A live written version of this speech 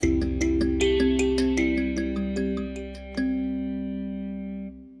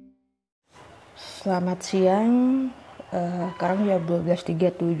Selamat siang, sekarang jam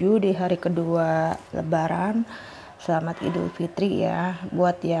 12.37 di hari kedua Lebaran. Selamat Idul Fitri ya,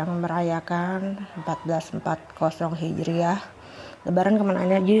 buat yang merayakan 1440 Hijriah. Lebaran kemana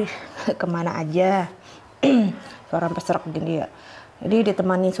aja? Kemana aja? Suara peserok gini ya. Jadi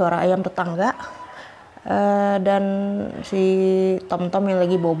ditemani suara ayam tetangga dan si Tom-Tom yang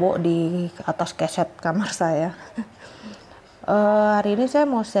lagi bobo di atas keset kamar saya. Hari ini saya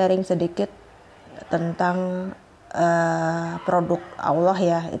mau sharing sedikit tentang produk Allah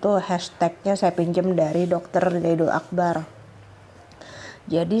ya. Itu hashtagnya saya pinjam dari Dr. Zaidul Akbar.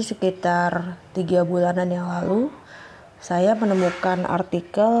 Jadi sekitar 3 bulanan yang lalu saya menemukan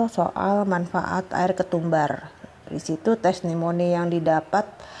artikel soal manfaat air ketumbar. Di situ testimoni yang didapat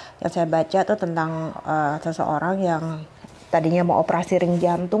yang saya baca tuh tentang seseorang yang tadinya mau operasi ring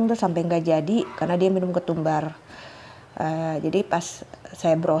jantung tuh sampai nggak jadi karena dia minum ketumbar. Jadi pas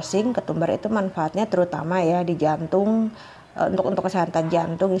saya browsing, ketumbar itu manfaatnya terutama ya di jantung, untuk kesehatan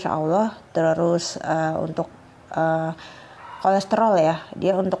jantung insya Allah. Terus untuk kolesterol ya,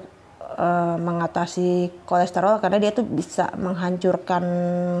 dia untuk mengatasi kolesterol karena dia tuh bisa menghancurkan,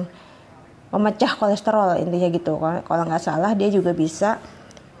 memecah kolesterol intinya gitu. Kalau nggak salah dia juga bisa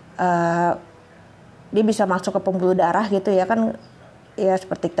dia bisa masuk ke pembuluh darah gitu ya kan. Ya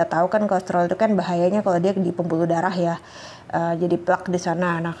seperti kita tahu kan kolesterol itu kan bahayanya kalau dia di pembuluh darah ya, jadi plak di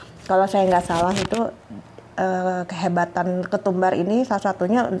sana. Nah kalau saya nggak salah itu kehebatan ketumbar ini salah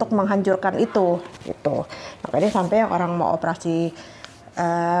satunya untuk menghancurkan itu gitu. Makanya sampai yang orang mau operasi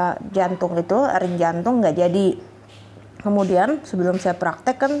jantung itu, ring jantung nggak jadi. Kemudian sebelum saya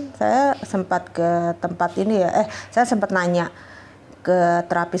praktek kan saya sempat ke tempat ini ya, saya sempat nanya ke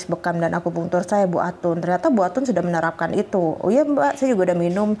terapis bekam dan akupunktur saya, Bu Atun. Ternyata Bu Atun sudah menerapkan itu. Oh iya Mbak, saya juga udah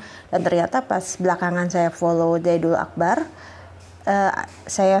minum. Dan ternyata pas belakangan saya follow Zaidul Akbar,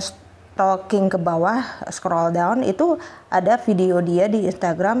 saya stalking ke bawah, scroll down, itu ada video dia di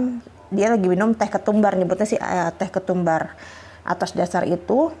Instagram. Dia lagi minum teh ketumbar, nyebutnya sih teh ketumbar. Atas dasar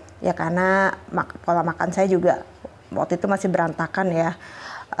itu, ya karena pola makan saya juga waktu itu masih berantakan ya.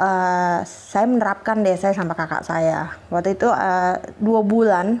 Saya menerapkan deh, saya sama kakak saya waktu itu 2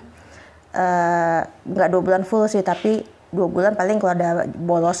 bulan, nggak 2 bulan full sih, tapi 2 bulan paling kalau ada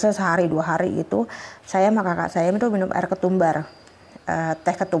bolosnya sehari 2 hari itu saya sama kakak saya itu minum air ketumbar,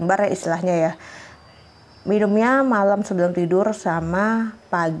 teh ketumbar ya istilahnya ya. Minumnya malam sebelum tidur sama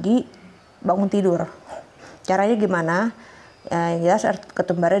pagi bangun tidur. Caranya gimana? Jelas air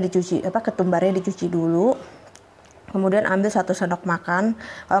ketumbarnya dicuci dulu. Kemudian ambil 1 sendok makan.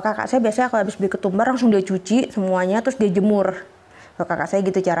 Kalau kakak saya biasanya kalau habis beli ketumbar langsung dia cuci semuanya terus dia jemur. Kalau kakak saya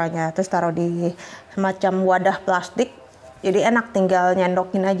gitu caranya. Terus taruh di semacam wadah plastik. Jadi enak tinggal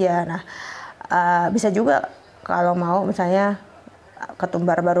nyendokin aja. Nah bisa juga kalau mau misalnya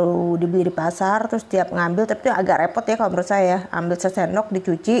ketumbar baru dibeli di pasar terus tiap ngambil, tapi itu agak repot ya kalau menurut saya. Ambil sesendok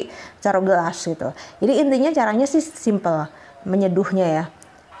dicuci taruh gelas gitu. Jadi intinya caranya sih simple, menyeduhnya ya.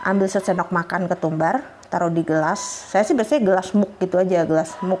 Ambil sesendok makan ketumbar, taruh di gelas. Saya sih biasanya gelas muk gitu aja,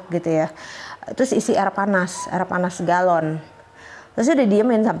 gelas muk gitu ya. Terus isi air panas galon. Terus udah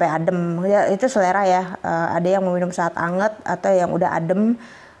diemin sampai adem. Ya itu selera ya. Ada yang mau minum saat anget atau yang udah adem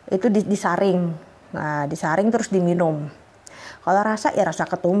itu disaring. Nah, disaring terus diminum. Kalau rasa ya rasa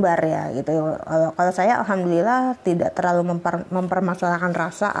ketumbar ya gitu. Kalau saya alhamdulillah tidak terlalu mempermasalahkan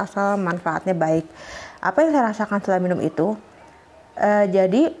rasa asal manfaatnya baik. Apa yang saya rasakan setelah minum itu?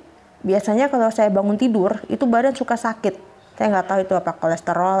 Jadi biasanya kalau saya bangun tidur itu badan suka sakit. Saya nggak tahu itu apa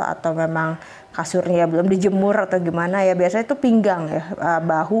kolesterol atau memang kasurnya belum dijemur atau gimana ya. Biasanya itu pinggang ya,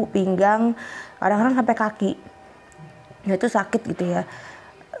 bahu, pinggang, kadang-kadang sampai kaki. Ya, itu sakit gitu ya.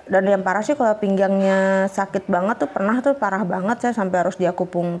 Dan yang parah sih kalau pinggangnya sakit banget tuh, pernah tuh parah banget saya sampai harus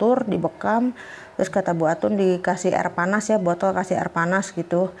diakupunktur, dibekam. Terus kata Bu Atun dikasih air panas ya, botol kasih air panas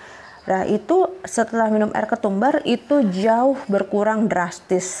gitu. Nah itu setelah minum air ketumbar itu jauh berkurang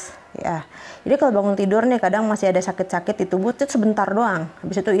drastis ya. Jadi kalau bangun tidur nih kadang masih ada sakit-sakit di tubuh itu sebentar doang,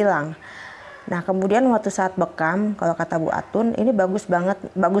 habis itu hilang. Nah kemudian waktu saat bekam, kalau kata Bu Atun ini bagus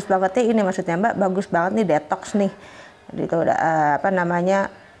bangetnya ini maksudnya Mbak, bagus banget nih detox nih. Itu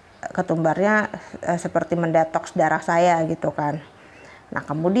ketumbarnya seperti mendetoks darah saya gitu kan. Nah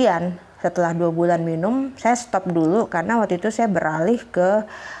kemudian setelah 2 bulan minum saya stop dulu karena waktu itu saya beralih ke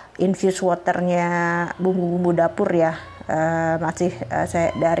infuse waternya bumbu-bumbu dapur ya. Masih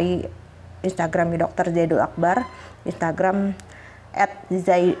saya dari Instagram Dr. Zaidul Akbar, Instagram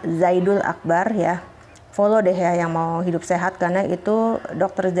 @zaidul akbar ya. Follow deh ya yang mau hidup sehat karena itu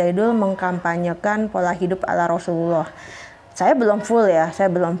Dr. Zaidul mengkampanyekan pola hidup ala Rasulullah. Saya belum full ya,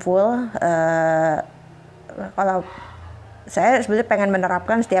 kalau saya sebenarnya pengen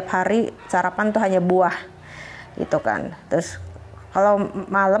menerapkan setiap hari sarapan tuh hanya buah gitu kan. Terus kalau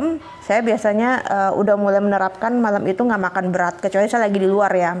malam saya biasanya udah mulai menerapkan malam itu nggak makan berat, kecuali saya lagi di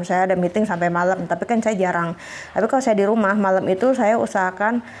luar ya, misalnya ada meeting sampai malam, tapi kan saya jarang. Tapi kalau saya di rumah malam itu saya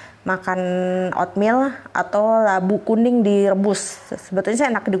usahakan makan oatmeal atau labu kuning direbus. Sebetulnya saya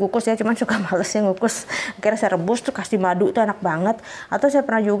enak dikukus ya, cuman suka malesnya ngukus. Akhirnya saya rebus tuh kasih madu, tuh enak banget. Atau saya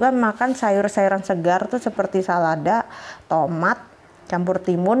pernah juga makan sayur-sayuran segar tuh seperti salada, tomat, campur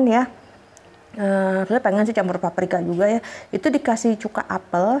timun ya. Saya pengen sih campur paprika juga ya. Itu dikasih cuka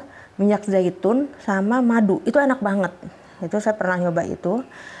apel, minyak zaitun, sama madu. Itu enak banget. Itu saya pernah nyoba itu.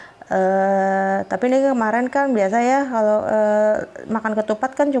 Tapi ini kemarin kan biasa ya kalau makan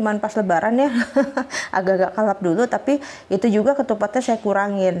ketupat kan cuman pas lebaran ya. Agak-agak kalap dulu, tapi itu juga ketupatnya saya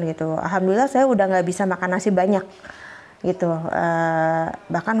kurangin gitu. Alhamdulillah saya udah nggak bisa makan nasi banyak gitu.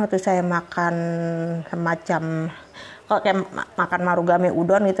 Bahkan waktu saya makan semacam kalau kayak makan marugame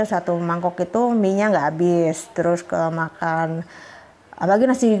udon itu, satu mangkok itu mie-nya nggak habis. Terus kalau makan apalagi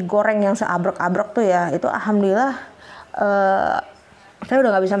nasi goreng yang seabrek-abrek tuh ya, itu alhamdulillah saya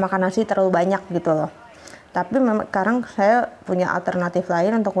udah nggak bisa makan nasi terlalu banyak gitu loh. Tapi memang sekarang saya punya alternatif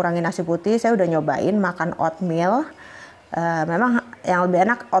lain untuk kurangi nasi putih. Saya udah nyobain makan oatmeal. Memang yang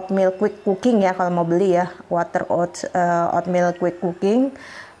lebih enak oatmeal quick cooking ya kalau mau beli ya, water oats oatmeal quick cooking.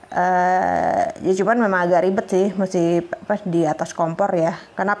 Ya cuman memang agak ribet sih, mesti di atas kompor ya.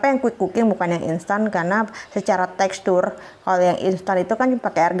 Kenapa yang quick cooking bukan yang instan? Karena secara tekstur kalau yang instan itu kan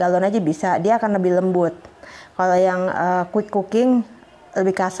pakai air galon aja bisa, dia akan lebih lembut. Kalau yang quick cooking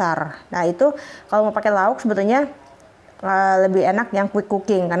lebih kasar. Nah itu kalau mau pakai lauk sebetulnya lebih enak yang quick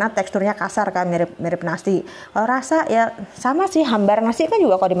cooking karena teksturnya kasar kan, mirip nasi. Kalau rasa ya sama sih, hambar nasi kan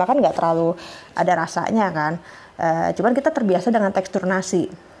juga kalau dimakan nggak terlalu ada rasanya kan. Cuman kita terbiasa dengan tekstur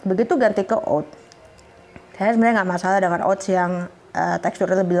nasi. Begitu ganti ke oat, saya sebenarnya nggak masalah dengan oats yang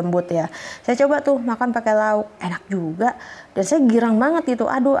teksturnya lebih lembut ya. Saya coba tuh makan pakai lauk, enak juga, dan saya girang banget gitu.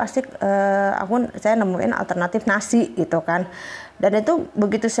 Aduh asik, saya nemuin alternatif nasi gitu kan. Dan itu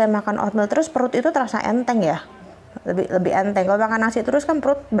begitu saya makan oatmeal terus, perut itu terasa enteng ya, lebih enteng. Kalau makan nasi terus kan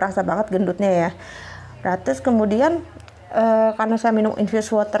perut berasa banget gendutnya ya. Nah, terus kemudian karena saya minum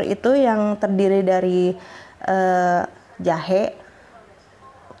infused water itu yang terdiri dari jahe,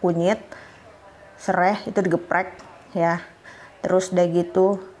 kunyit, sereh itu digeprek ya. Terus udah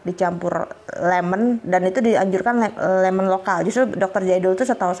gitu dicampur lemon, dan itu dianjurkan lemon lokal. Justru Dokter Jaidul itu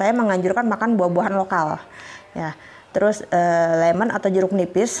setahu saya menganjurkan makan buah-buahan lokal ya. Terus lemon atau jeruk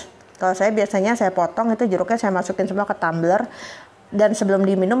nipis. Kalau saya biasanya saya potong itu jeruknya, saya masukin semua ke tumbler, dan sebelum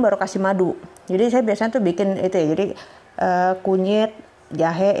diminum baru kasih madu. Jadi saya biasanya tuh bikin itu ya. Jadi kunyit,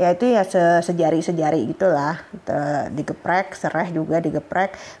 jahe ya itu ya sejari-sejari gitulah, digeprek, sereh juga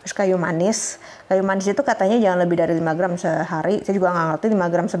digeprek, terus kayu manis itu katanya jangan lebih dari 5 gram sehari. Saya juga nggak ngerti 5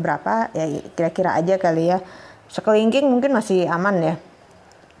 gram seberapa ya, kira-kira aja kali ya, sekelingking mungkin masih aman ya.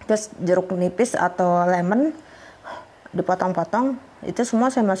 Terus jeruk nipis atau lemon dipotong-potong, itu semua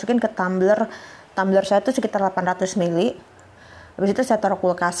saya masukin ke tumbler saya itu sekitar 800 ml. Habis itu saya taruh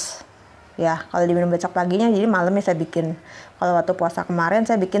kulkas ya, kalau diminum besok paginya. Jadi malamnya saya bikin, kalau waktu puasa kemarin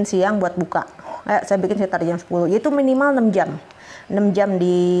saya bikin siang buat buka, saya bikin sekitar jam 10, yaitu minimal 6 jam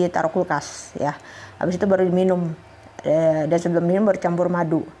ditaruh kulkas ya. Habis itu baru diminum, dan sebelum minum baru campur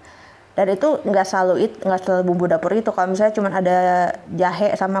madu. Dan itu nggak selalu bumbu dapur itu. Kalau misalnya cuma ada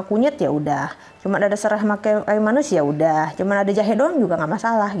jahe sama kunyit ya udah, cuma ada serai sama kayu manis ya udah, cuma ada jahe doang juga nggak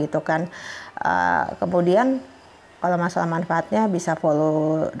masalah gitu kan. Kemudian kalau masalah manfaatnya bisa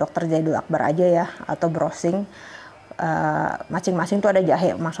follow Dokter Jaidul Akbar aja ya, atau browsing. Masing-masing tuh ada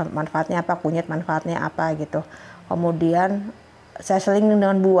jahe manfaatnya apa, kunyit manfaatnya apa gitu. Kemudian saya seling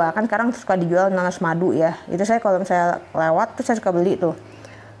dengan buah, kan sekarang suka dijual nanas madu ya. Itu saya kalau misalnya lewat tuh saya suka beli tuh.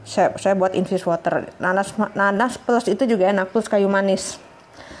 Saya buat infused water. Nanas plus itu juga enak, plus kayu manis.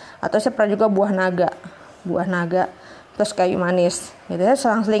 Atau saya pernah juga buah naga plus kayu manis gitu ya,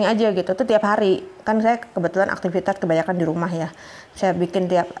 selang-seling aja gitu tuh tiap hari. Kan saya kebetulan aktivitas kebanyakan di rumah ya, saya bikin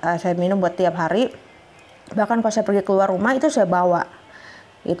saya minum buat tiap hari. Bahkan kalau saya pergi keluar rumah itu saya bawa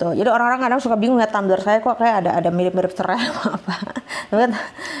gitu. Jadi orang-orang kadang suka bingung lihat tumbler saya kok kayak ada mirip-mirip serai apa.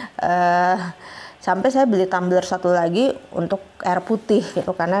 Sampai saya beli tumbler satu lagi untuk air putih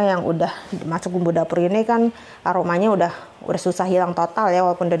gitu, karena yang udah masuk bumbu dapur ini kan aromanya udah susah hilang total ya,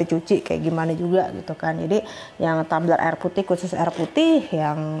 walaupun udah dicuci kayak gimana juga gitu kan. Jadi yang tumbler air putih khusus air putih,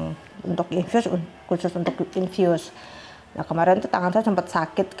 yang untuk infus khusus untuk infus. Nah kemarin tuh tangan saya sempat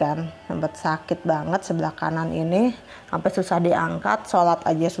sakit banget sebelah kanan ini, sampai susah diangkat, sholat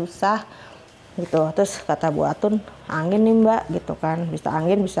aja susah gitu. Terus kata Bu Atun, angin nih Mbak gitu kan, bisa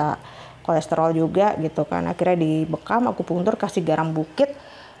angin bisa kolesterol juga gitu kan. Akhirnya dibekam, akupunktur, kasih garam bukit.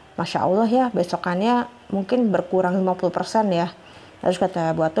 Masya Allah ya, besokannya mungkin berkurang 50% ya. Terus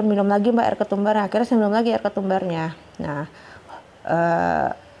kata Bu Atun, minum lagi Mbak air ketumbarnya. Akhirnya saya minum lagi air ketumbarnya. Nah,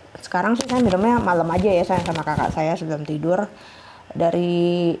 sekarang sih saya minumnya malam aja ya, saya sama kakak saya sebelum tidur.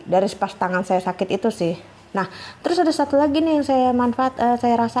 Dari pas tangan saya sakit itu sih. Nah, terus ada satu lagi nih yang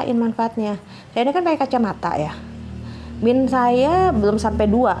saya rasain manfaatnya. Saya ini kan pakai kacamata ya. Min saya belum sampai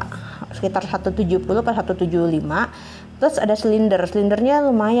 2, sekitar 170 atau 175. Terus ada silindernya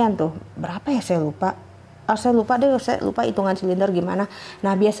lumayan tuh. Berapa ya saya lupa. Saya lupa hitungan silinder gimana.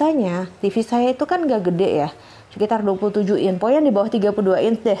 Nah, biasanya TV saya itu kan gak gede ya. Sekitar 27 inch. Pokoknya di bawah 32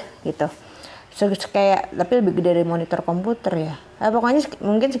 inch deh gitu. Kayak tapi lebih gede dari monitor komputer ya. Pokoknya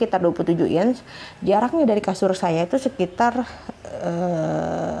mungkin sekitar 27 inch. Jaraknya dari kasur saya itu sekitar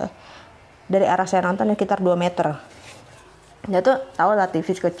dari arah saya nonton sekitar 2 meter. Ya tuh tahu lah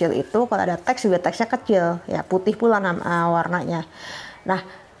TV kecil itu kalau ada teks juga teksnya kecil ya, putih pula warnanya. Nah,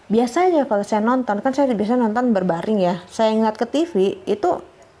 biasanya kalau saya nonton, kan saya biasa nonton berbaring ya, saya ngeliat ke TV itu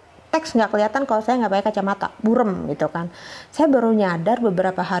teks nggak kelihatan kalau saya nggak pakai kacamata, burem gitu kan. Saya baru nyadar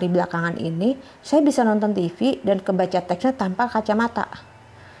beberapa hari belakangan ini saya bisa nonton TV dan kebaca teksnya tanpa kacamata.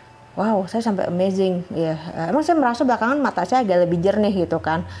 Wow, saya sampai amazing ya. Emang saya merasa belakangan mata saya agak lebih jernih gitu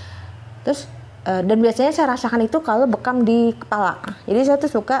kan. Terus dan biasanya saya rasakan itu kalau bekam di kepala. Jadi saya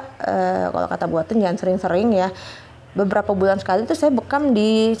tuh suka kalau kata Bu Atun jangan sering-sering ya. Beberapa bulan sekali tuh saya bekam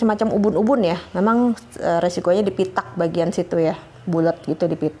di semacam ubun-ubun ya. Memang resikonya dipitak bagian situ ya, bulat gitu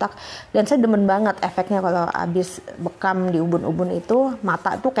dipitak. Dan saya demen banget efeknya kalau abis bekam di ubun-ubun itu,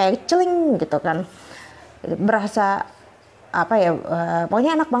 mata tuh kayak celing gitu kan. Berasa apa ya,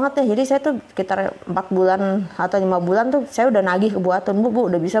 pokoknya enak banget ya. Jadi saya tuh sekitar 4 bulan atau 5 bulan tuh saya udah nagih ke Bu Atun, Bu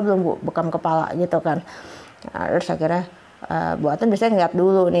udah bisa belum Bu bekam kepala gitu kan. Nah, terus akhirnya Bu Atun biasanya ngeliat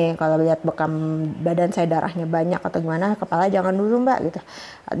dulu nih, kalau lihat bekam badan saya darahnya banyak atau gimana, kepala jangan dulu Mbak gitu.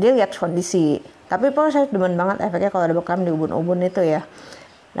 Dia lihat kondisi. Tapi pokoknya saya demen banget efeknya kalau ada bekam di ubun-ubun itu ya.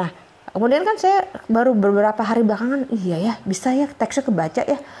 Nah, kemudian kan saya baru beberapa hari belakangan, iya ya bisa ya teksnya kebaca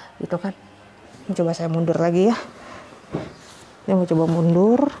ya gitu kan. Coba saya mundur lagi ya. Saya mau coba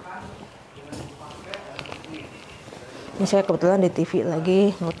mundur. Ini saya kebetulan di TV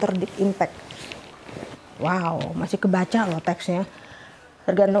lagi muter Deep Impact. Wow, masih kebaca loh teksnya.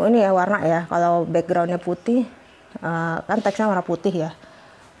 Tergantung ini ya warna ya. Kalau backgroundnya putih, kan teksnya warna putih ya.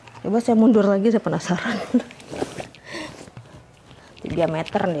 Coba saya mundur lagi, saya penasaran. 3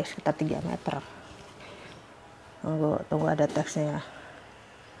 meter nih, sekitar 3 meter. Tunggu ada teksnya.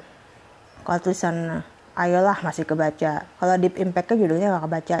 Kalau tulisan ayolah masih kebaca. Kalau Deep Impact judulnya nggak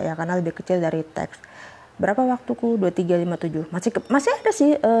kebaca ya, karena lebih kecil dari teks. Berapa waktuku? 2357. Masih ada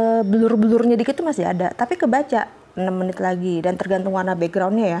sih, blur-blurnya dikit tuh masih ada, tapi kebaca 6 menit lagi. Dan tergantung warna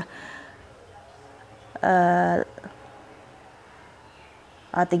backgroundnya ya.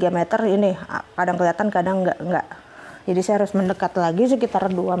 3 meter ini kadang kelihatan kadang enggak. Jadi saya harus mendekat lagi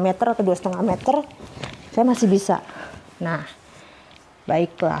sekitar 2 meter atau 2,5 meter. Saya masih bisa. Nah,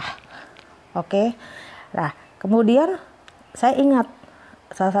 baiklah. Oke. Nah, kemudian saya ingat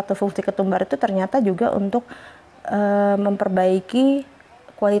salah satu fungsi ketumbar itu ternyata juga untuk memperbaiki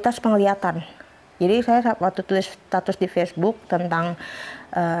kualitas penglihatan. Jadi saya waktu tulis status di Facebook tentang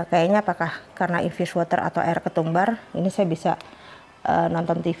kayaknya apakah karena infused water atau air ketumbar, ini saya bisa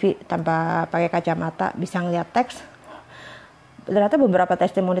nonton TV tanpa pakai kacamata, bisa ngeliat teks. Ternyata beberapa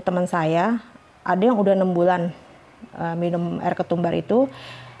testimoni teman saya, ada yang udah 6 bulan minum air ketumbar itu.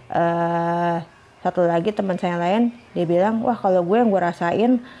 Satu lagi teman saya lain, dia bilang, wah kalau gue yang gue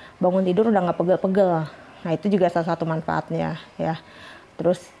rasain bangun tidur udah gak pegel-pegel. Nah itu juga salah satu manfaatnya ya.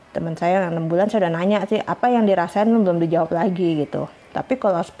 Terus teman saya yang 6 bulan saya udah nanya sih, apa yang dirasain belum dijawab lagi gitu. Tapi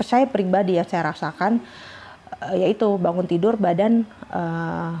kalau saya pribadi yang saya rasakan, yaitu bangun tidur badan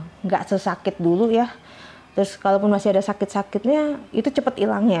gak sesakit dulu ya. Terus kalaupun masih ada sakit-sakitnya, itu cepet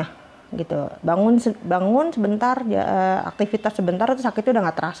hilangnya gitu. Bangun sebentar, aktivitas sebentar itu sakitnya udah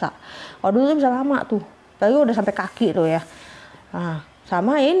nggak terasa. Kalau dulu bisa lama tuh, apalagi udah sampai kaki tuh ya. Nah,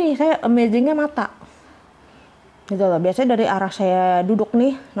 sama ini saya amazingnya mata gitu loh. Biasanya dari arah saya duduk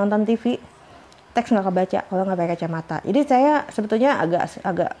nih nonton TV, teks nggak kebaca kalau nggak pakai kacamata. Jadi saya sebetulnya agak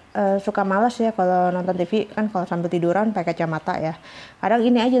suka malas ya kalau nonton TV, kan kalau sambil tiduran pakai kacamata ya. Kadang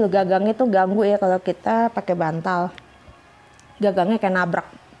ini aja loh, gagangnya tuh ganggu ya kalau kita pakai bantal, gagangnya kayak nabrak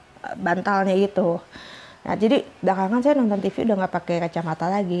bantalnya gitu. Nah jadi belakangan saya nonton TV udah nggak pakai kacamata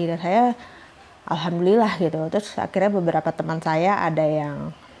lagi, dan saya alhamdulillah gitu. Terus akhirnya beberapa teman saya ada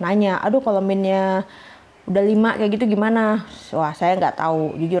yang nanya, aduh kalau minnya udah 5 kayak gitu gimana? Wah saya nggak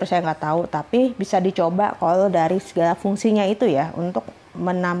tahu, jujur saya nggak tahu, tapi bisa dicoba kalau dari segala fungsinya itu ya, untuk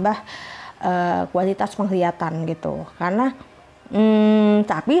menambah kualitas penglihatan gitu. Karena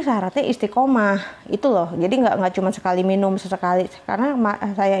tapi syaratnya istiqomah itu loh. Jadi nggak cuma sekali minum sesekali. Karena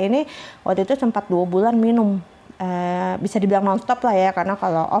saya ini waktu itu sempat 2 bulan minum. Bisa dibilang nonstop lah ya, karena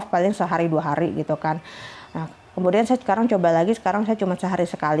kalau off paling sehari 2 hari gitu kan. Nah, kemudian saya sekarang coba lagi, sekarang saya cuma sehari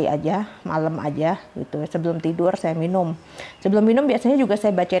sekali aja, malam aja gitu. Sebelum tidur saya minum. Sebelum minum biasanya juga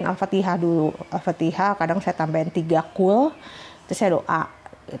saya bacain Al-Fatihah dulu. Al-Fatihah kadang saya tambahin 3 kul, terus saya doa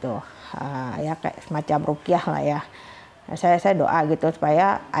gitu. Ya kayak semacam ruqyah lah ya. Saya doa gitu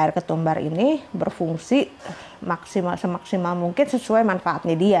supaya air ketumbar ini berfungsi semaksimal mungkin sesuai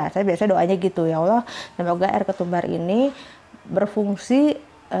manfaatnya dia. Saya biasa doanya gitu, ya Allah, semoga air ketumbar ini berfungsi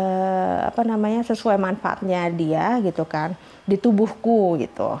sesuai manfaatnya dia gitu kan di tubuhku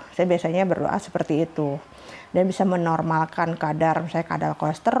gitu. Saya biasanya berdoa seperti itu. Dan bisa menormalkan kadar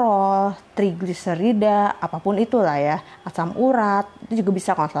kolesterol, trigliserida, apapun itulah ya, asam urat, itu juga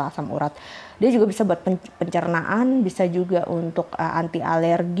bisa kalau salah asam urat. Dia juga bisa buat pencernaan, bisa juga untuk anti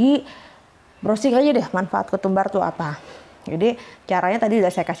alergi. Browsing aja deh manfaat ketumbar tuh apa. Jadi caranya tadi udah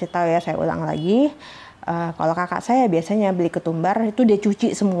saya kasih tahu ya, saya ulang lagi. Kalau kakak saya biasanya beli ketumbar itu dia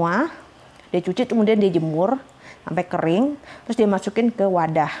cuci semua, kemudian dia jemur sampai kering, terus dia masukin ke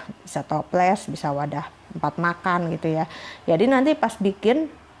wadah, bisa toples, bisa wadah 4 makan gitu ya. Jadi nanti pas bikin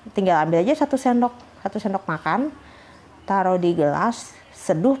tinggal ambil aja 1 sendok makan, taruh di gelas,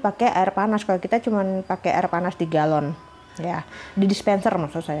 seduh pakai air panas. Kalau kita cuma pakai air panas di galon ya, di dispenser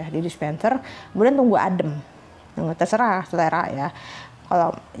maksud saya, di dispenser, kemudian tunggu adem. Terserah selera ya.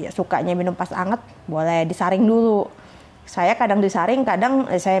 Kalau ya sukanya minum pas anget, boleh disaring dulu. Saya kadang disaring, kadang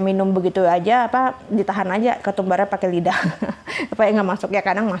saya minum begitu aja, ditahan aja ketumbarnya pakai lidah. Supaya nggak masuk ya,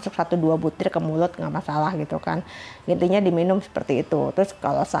 kadang masuk 1-2 butir ke mulut nggak masalah gitu kan. Intinya diminum seperti itu. Terus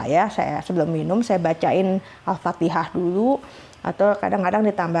kalau saya sebelum minum saya bacain Al-Fatihah dulu, atau kadang-kadang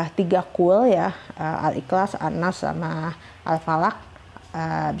ditambah 3 kul ya, Al-Ikhlas, An-Nas sama Al-Falaq.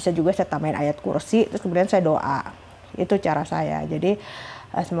 Bisa juga saya tambahin ayat kursi, terus kemudian saya doa. Itu cara saya. Jadi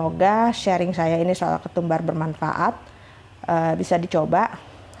semoga sharing saya ini soal ketumbar bermanfaat. Bisa dicoba,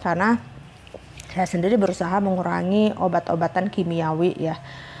 karena saya sendiri berusaha mengurangi obat-obatan kimiawi ya.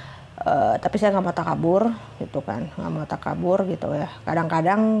 Tapi saya nggak mau takabur gitu ya.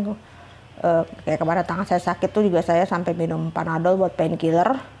 Kadang-kadang kayak kemarin tangan saya sakit tuh juga saya sampai minum Panadol buat painkiller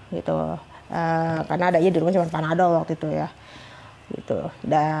gitu. Karena ada di rumah cuma Panadol waktu itu ya. Gitu.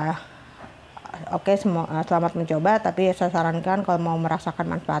 Oke, selamat mencoba, tapi saya sarankan kalau mau merasakan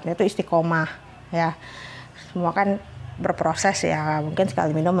manfaatnya itu istiqomah ya. Semua kan berproses ya, mungkin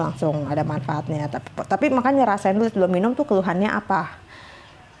sekali minum langsung ada manfaatnya, tapi makanya rasain dulu sebelum minum tuh keluhannya apa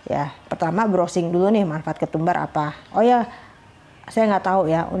ya. Pertama browsing dulu nih manfaat ketumbar apa. Oh ya, saya nggak tahu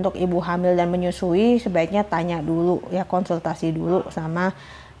ya, untuk ibu hamil dan menyusui sebaiknya tanya dulu ya, konsultasi dulu sama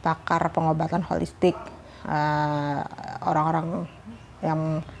pakar pengobatan holistik, orang-orang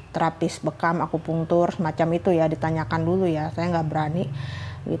yang terapis bekam, akupunktur semacam itu ya, ditanyakan dulu ya. Saya nggak berani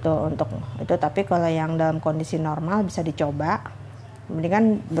gitu untuk itu, tapi kalau yang dalam kondisi normal bisa dicoba.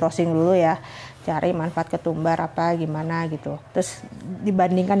 Mendingan browsing dulu ya, cari manfaat ketumbar apa gimana gitu, terus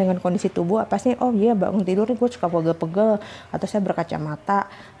dibandingkan dengan kondisi tubuh apa sih. Oh iya, bangun tidur gue suka pegel-pegel atau saya berkacamata.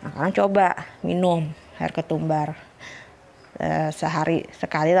 Nah, kalian coba minum air ketumbar sehari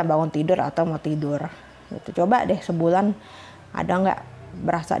sekali lah bangun tidur atau mau tidur gitu. Coba deh sebulan, ada nggak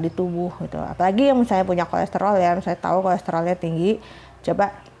berasa di tubuh gitu. Apalagi yang saya punya kolesterol ya, saya tahu kolesterolnya tinggi,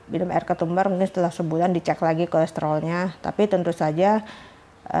 coba minum air ketumbar, mungkin setelah sebulan dicek lagi kolesterolnya. Tapi tentu saja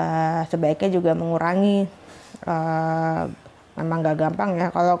sebaiknya juga mengurangi, memang gak gampang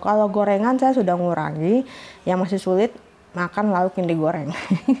ya. Kalau gorengan saya sudah mengurangi, yang masih sulit makan lauk yang digoreng.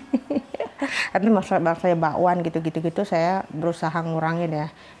 Tapi masalah bakwan gitu saya berusaha ngurangin ya,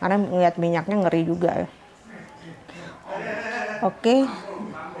 karena ngeliat minyaknya ngeri juga ya. Oke.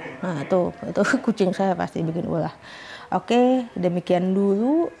 Nah itu kucing saya pasti bikin ulah. Oke, demikian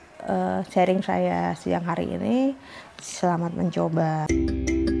dulu sharing saya siang hari ini. Selamat mencoba.